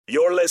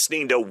You're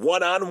listening to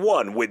One on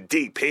One with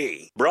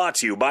DP, brought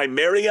to you by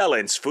Mary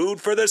Ellen's Food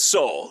for the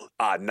Soul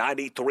on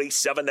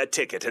 93.7 The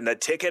Ticket and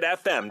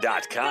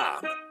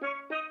theticketfm.com.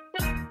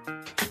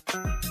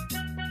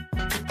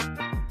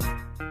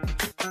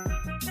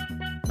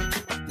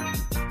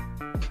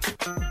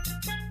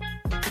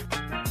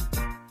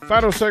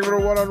 Final segment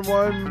of One on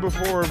One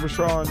before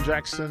Rashawn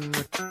Jackson,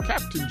 the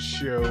Captain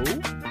Show.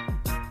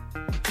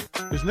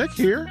 Is Nick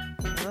here?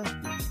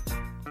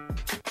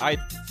 I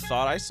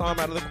thought I saw him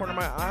out of the corner of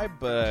my eye,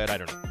 but I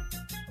don't know.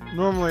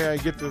 Normally I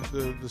get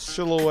the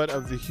silhouette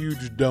of the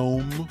huge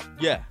dome,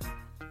 Yeah.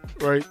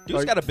 right?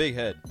 Dude's got a big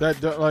head.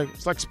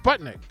 It's like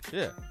Sputnik.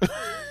 Yeah.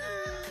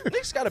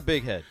 Nick's got a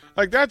big head.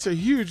 Like, that's a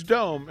huge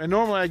dome. And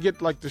normally I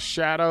get, like, the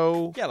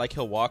shadow. Yeah, like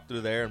he'll walk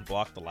through there and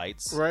block the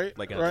lights. Right,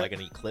 Like right.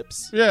 an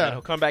eclipse. Yeah. And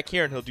he'll come back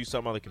here and he'll do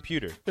something on the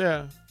computer.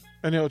 Yeah.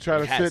 And he'll try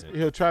He hasn't.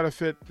 to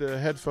fit the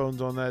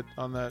headphones on that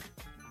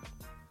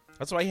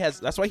That's why he has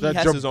That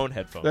his own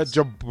headphones. that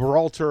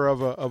Gibraltar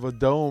of a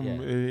dome.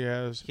 Yeah. He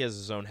has He has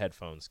his own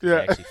headphones because Yeah.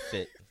 they actually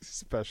fit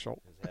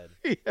special. his head.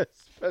 He has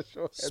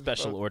special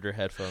Special order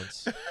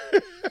headphones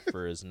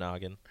for his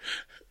noggin.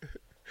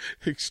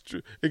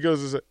 It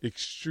goes as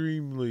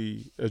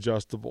extremely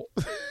adjustable.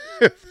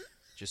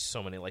 Just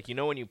so many, like, you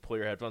know when you pull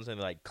your headphones in,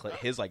 like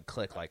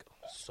click like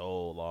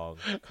so long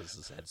because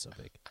his head's so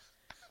big.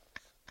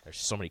 There's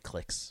so many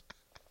clicks.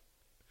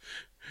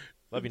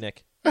 Love you,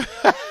 Nick.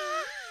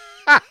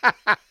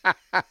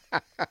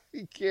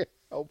 He can't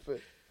help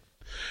it.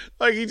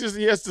 Like, he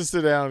has to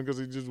sit down because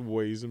he just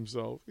weighs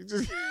himself. He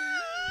just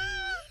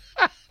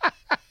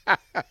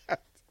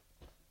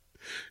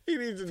he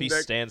needs a If he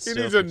neck. stands He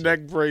still needs for a two-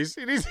 neck brace.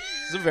 He needs.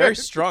 It's a very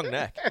strong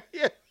neck.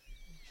 Yeah.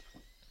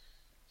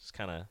 Just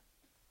kind of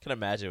can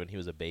imagine when he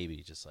was a baby,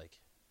 just like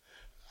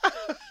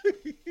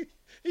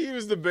He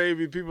was the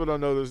baby. People don't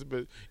know this,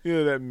 but you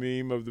know that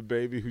meme of the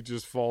baby who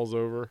just falls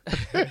over?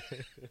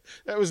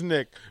 That was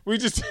Nick. We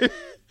just they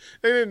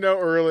didn't know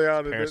early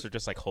on. parents are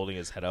just like holding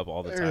his head up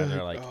all the time.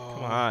 They're like,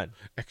 "Come on,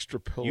 extra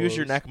pillows. use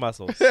your neck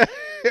muscles."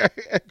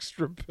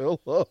 Extra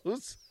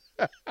pillows.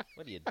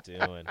 What are you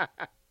doing?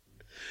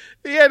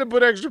 He had to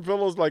put extra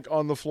pillows like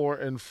on the floor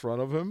in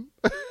front of him.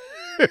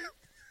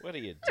 What are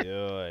you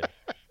doing?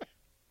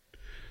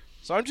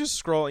 So I'm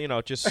just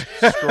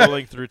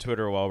scrolling through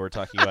Twitter while we're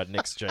talking about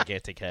Nick's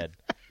gigantic head.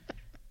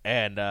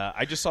 And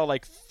I just saw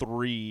like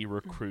 3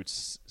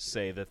 recruits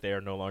say that they are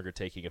no longer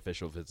taking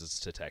official visits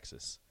to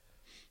Texas.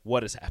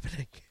 What is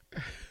happening?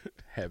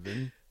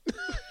 Heaven.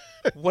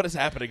 What is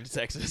happening to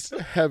Texas?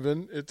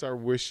 Heaven. It's our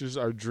wishes,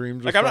 our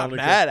dreams. Like, I'm not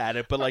mad at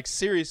it, but like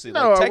seriously,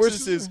 No, like our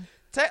Texas wishes-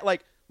 is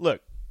like,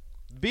 look,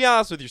 be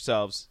honest with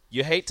yourselves.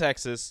 You hate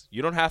Texas.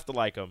 You don't have to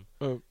like them.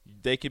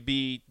 They could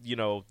be,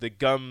 the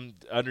gum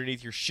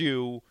underneath your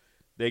shoe.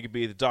 They could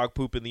be the dog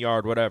poop in the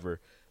yard,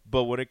 whatever.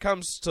 But when it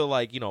comes to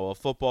like, a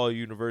football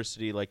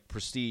university like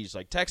prestige,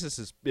 like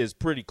Texas is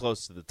pretty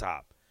close to the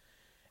top.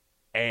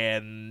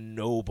 And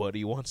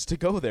nobody wants to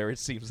go there, it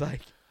seems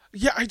like.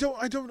 Yeah, I don't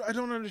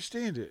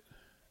understand it.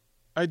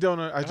 I just don't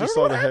know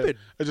saw what the head. happened.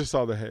 I just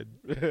saw the head.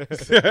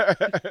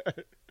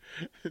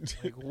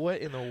 Like, what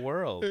in the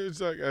world? It's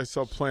like I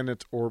saw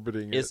planets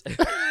orbiting it.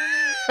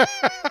 You're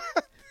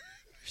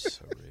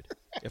so rude.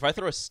 If I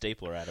throw a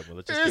stapler at him, will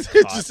it just It's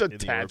get caught just in the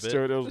attached orbit?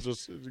 to it. It'll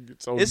just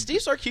its own, Is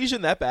Steve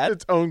Sarkisian that bad?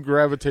 its own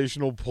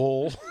gravitational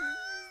pull.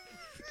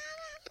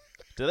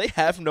 Do they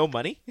have no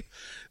money?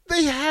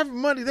 They have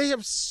money. They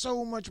have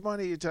so much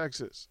money in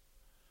Texas.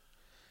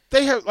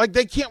 They have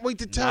they can't wait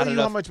to tell Not you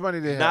enough- how much money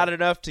they have. Not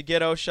enough to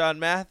get O'Shawn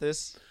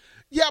Mathis.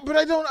 Yeah, but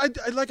I don't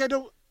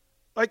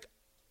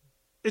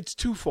it's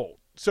twofold.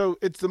 So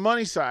it's the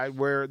money side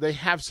where they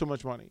have so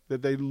much money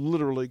that they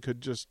literally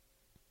could just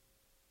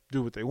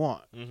do what they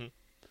want. Mm-hmm.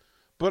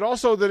 But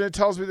also that it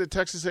tells me that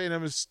Texas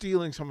A&M is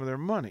stealing some of their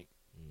money.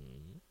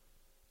 Mm-hmm.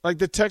 Like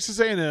the Texas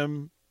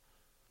A&M,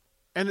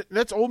 and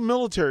that's old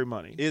military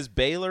money. Is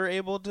Baylor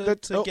able to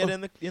get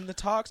in the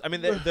talks? I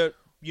mean, they're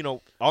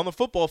on the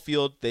football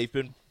field, they've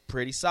been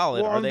pretty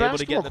solid. Well, Are on they able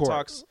to get in the basketball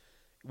court. talks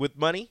with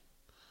money?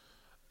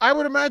 I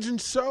would imagine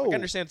so. I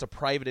understand it's a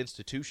private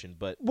institution,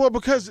 but Well,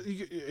 because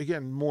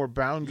again, more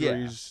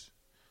boundaries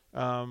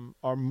are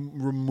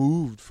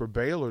removed for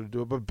Baylor to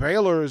do it. But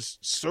Baylor is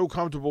so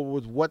comfortable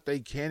with what they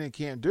can and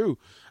can't do.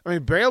 I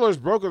mean, Baylor's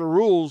broken the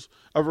rules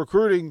of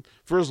recruiting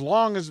for as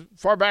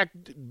far back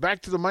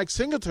to the Mike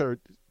Singletary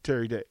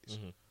days.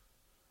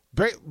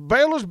 Mm-hmm.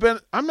 Baylor's been.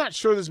 I'm not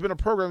sure there's been a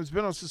program that's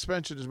been on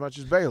suspension as much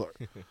as Baylor.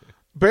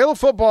 Baylor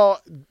football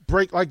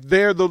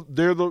they're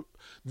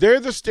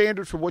the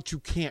standard for what you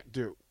can't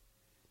do.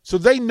 So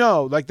they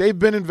know, they've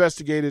been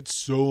investigated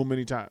so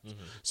many times.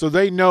 Mm-hmm. So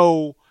they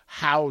know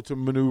how to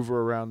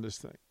maneuver around this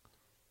thing.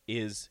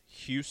 is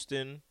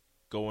Houston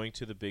going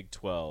to the Big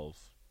 12?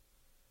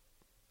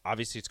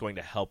 Obviously, it's going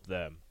to help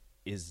them.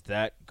 Is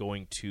that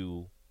going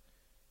to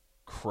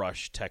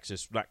crush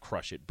Texas? Not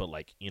crush it, but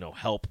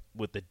help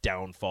with the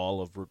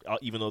downfall of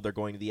even though they're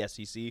going to the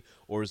SEC,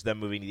 or is them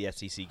moving to the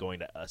SEC going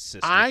to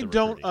assist? I with the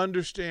don't recruiting?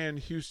 understand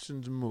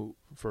Houston's move.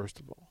 First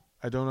of all,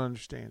 I don't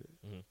understand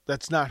it. Mm-hmm.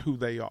 That's not who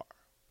they are.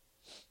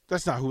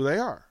 That's not who they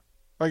are.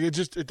 Like it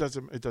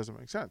doesn't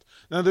make sense.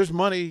 Now there's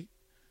money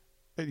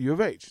at U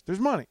of H. There's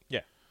money. Yeah.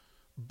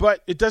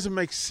 But it doesn't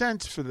make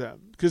sense for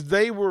them because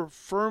they were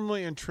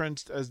firmly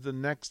entrenched as the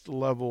next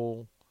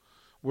level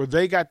where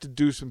they got to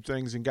do some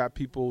things and got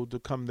people to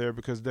come there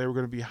because they were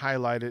going to be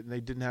highlighted and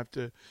they didn't have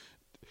to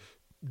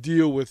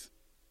deal with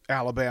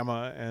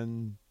Alabama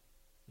and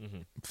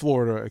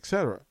Florida, et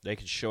cetera. They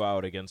could show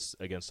out against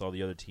all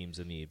the other teams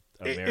in the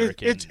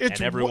American.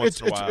 And every once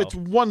in a while. It's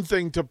one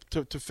thing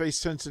to face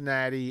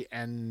Cincinnati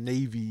and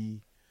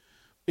Navy.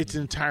 It's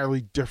an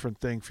entirely different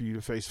thing for you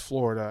to face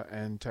Florida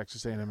and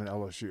Texas A&M and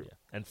LSU.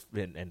 Yeah.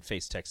 And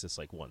face Texas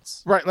like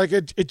once. Right. Like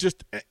it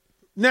just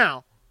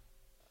now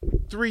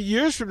 3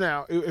 years from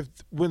now,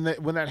 when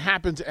that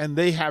happens and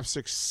they have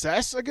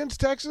success against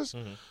Texas,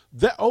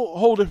 that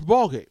whole different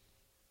ballgame.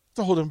 It's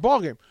a whole different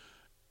ballgame.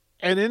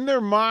 And in their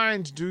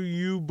minds, do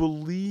you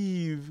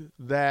believe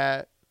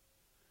that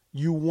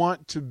you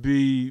want to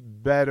be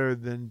better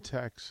than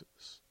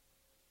Texas?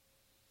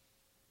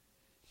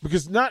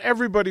 Because not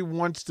everybody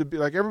wants to be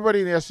like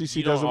everybody in the SEC.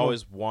 You don't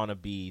always want to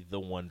be the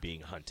one being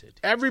hunted.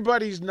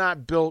 Everybody's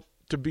not built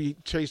to be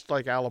chased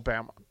like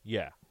Alabama.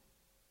 Yeah.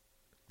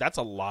 That's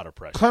a lot of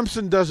pressure.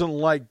 Clemson doesn't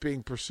like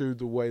being pursued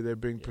the way they're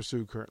being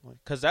pursued currently.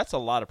 Because that's a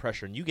lot of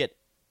pressure, and you get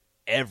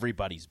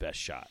everybody's best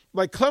shot.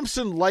 Like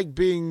Clemson liked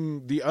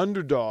being the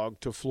underdog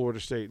to Florida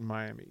State and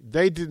Miami.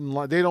 They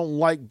don't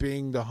like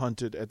being the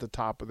hunted at the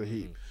top of the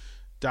heap.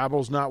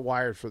 Dabo's not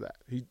wired for that.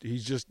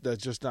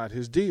 That's just not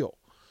his deal.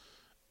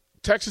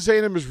 Texas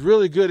A&M is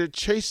really good at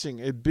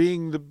chasing, at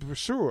being the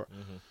pursuer.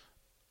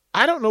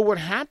 I don't know what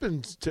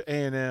happens to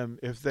A&M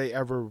if they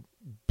ever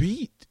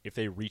if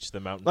they reach the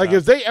mountain. Like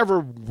if they ever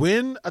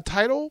win a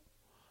title,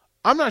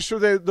 I'm not sure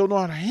they'll know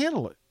how to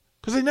handle it.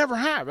 Because they never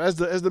have, as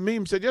the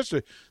meme said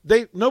yesterday.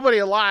 Nobody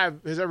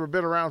alive has ever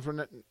been around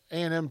for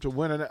A&M to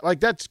win it. Like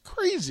that's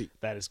crazy.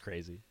 That is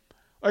crazy.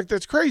 Like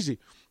that's crazy,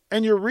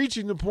 and you're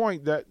reaching the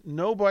point that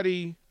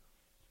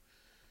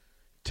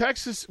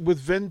Texas with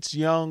Vince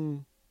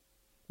Young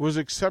was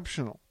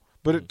exceptional,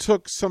 but it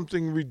took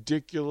something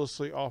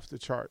ridiculously off the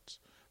charts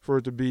for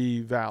it to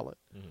be valid.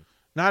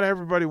 Not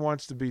everybody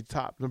wants to be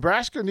top.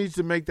 Nebraska needs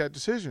to make that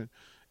decision.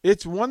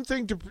 It's one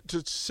thing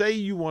to say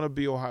you want to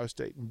be Ohio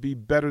State and be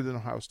better than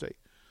Ohio State.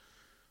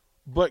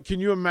 But can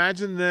you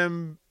imagine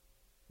them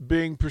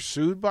being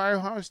pursued by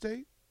Ohio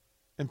State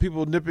and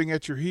people nipping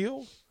at your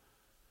heels?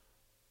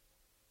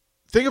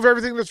 Think of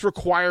everything that's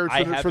required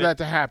for that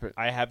to happen.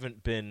 I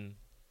haven't been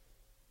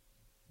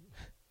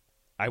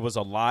 – I was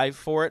alive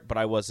for it, but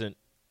I wasn't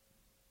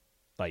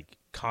like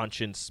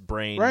conscience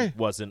brain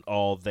wasn't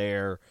all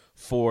there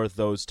for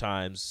those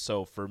times.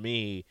 So for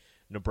me,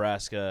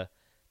 Nebraska –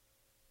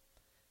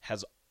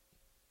 has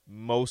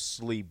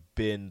mostly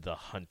been the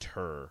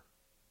hunter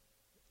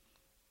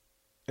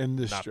in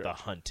this not stretch.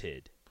 The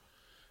hunted.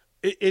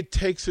 It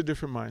takes a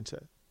different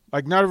mindset.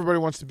 Like not everybody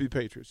wants to be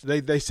Patriots.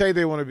 They say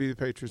they want to be the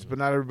Patriots, but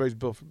not everybody's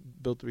built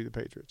to be the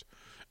Patriots.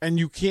 And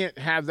you can't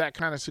have that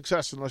kind of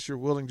success unless you're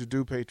willing to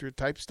do Patriot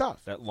type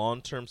stuff. That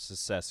long-term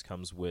success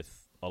comes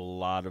with a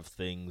lot of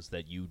things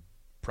that you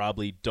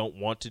probably don't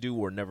want to do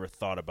or never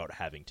thought about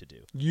having to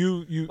do.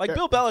 You like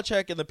Bill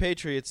Belichick and the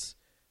Patriots,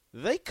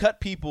 they cut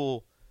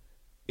people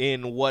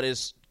in what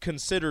is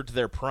considered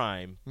their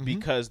prime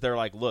because they're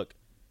like, look,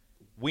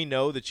 we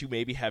know that you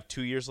maybe have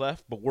 2 years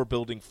left, but we're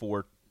building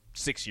for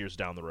 6 years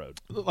down the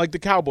road. Like the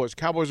Cowboys.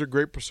 Cowboys are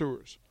great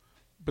pursuers,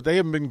 but they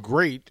haven't been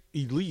great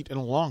elite in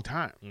a long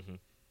time.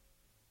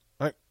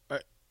 Like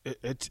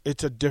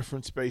it's a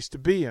different space to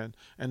be in,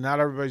 and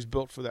not everybody's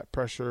built for that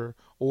pressure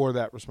or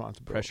that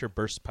responsibility. Pressure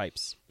bursts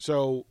pipes.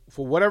 So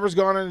for whatever's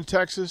going on in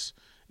Texas,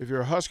 if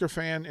you're a Husker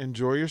fan,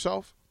 enjoy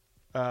yourself.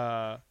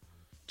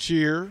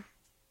 Cheer.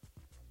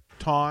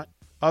 Taunt,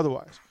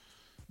 otherwise.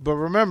 But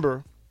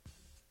remember,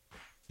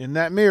 in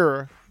that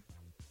mirror,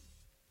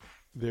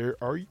 there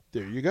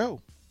you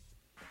go.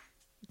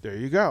 There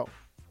you go.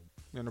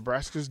 And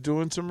Nebraska's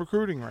doing some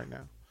recruiting right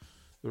now.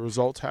 The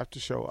results have to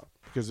show up.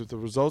 Because if the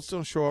results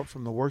don't show up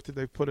from the work that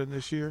they've put in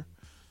this year,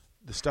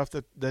 the stuff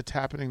that's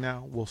happening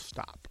now will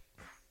stop.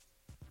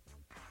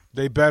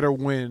 They better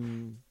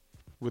win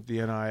with the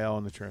NIL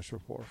and the transfer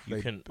portal. You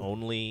can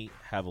only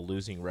have a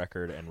losing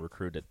record and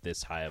recruit at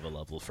this high of a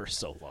level for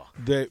so long.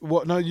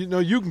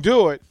 You can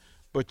do it,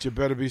 but you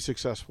better be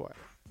successful at it.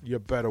 You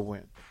better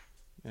win.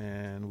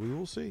 And we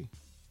will see.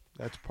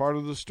 That's part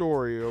of the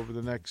story over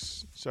the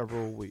next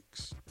several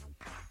weeks.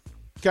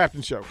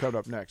 Captain Show coming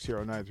up next here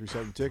on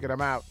 937 Ticket.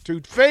 I'm out.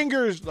 2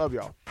 fingers. Love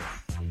y'all.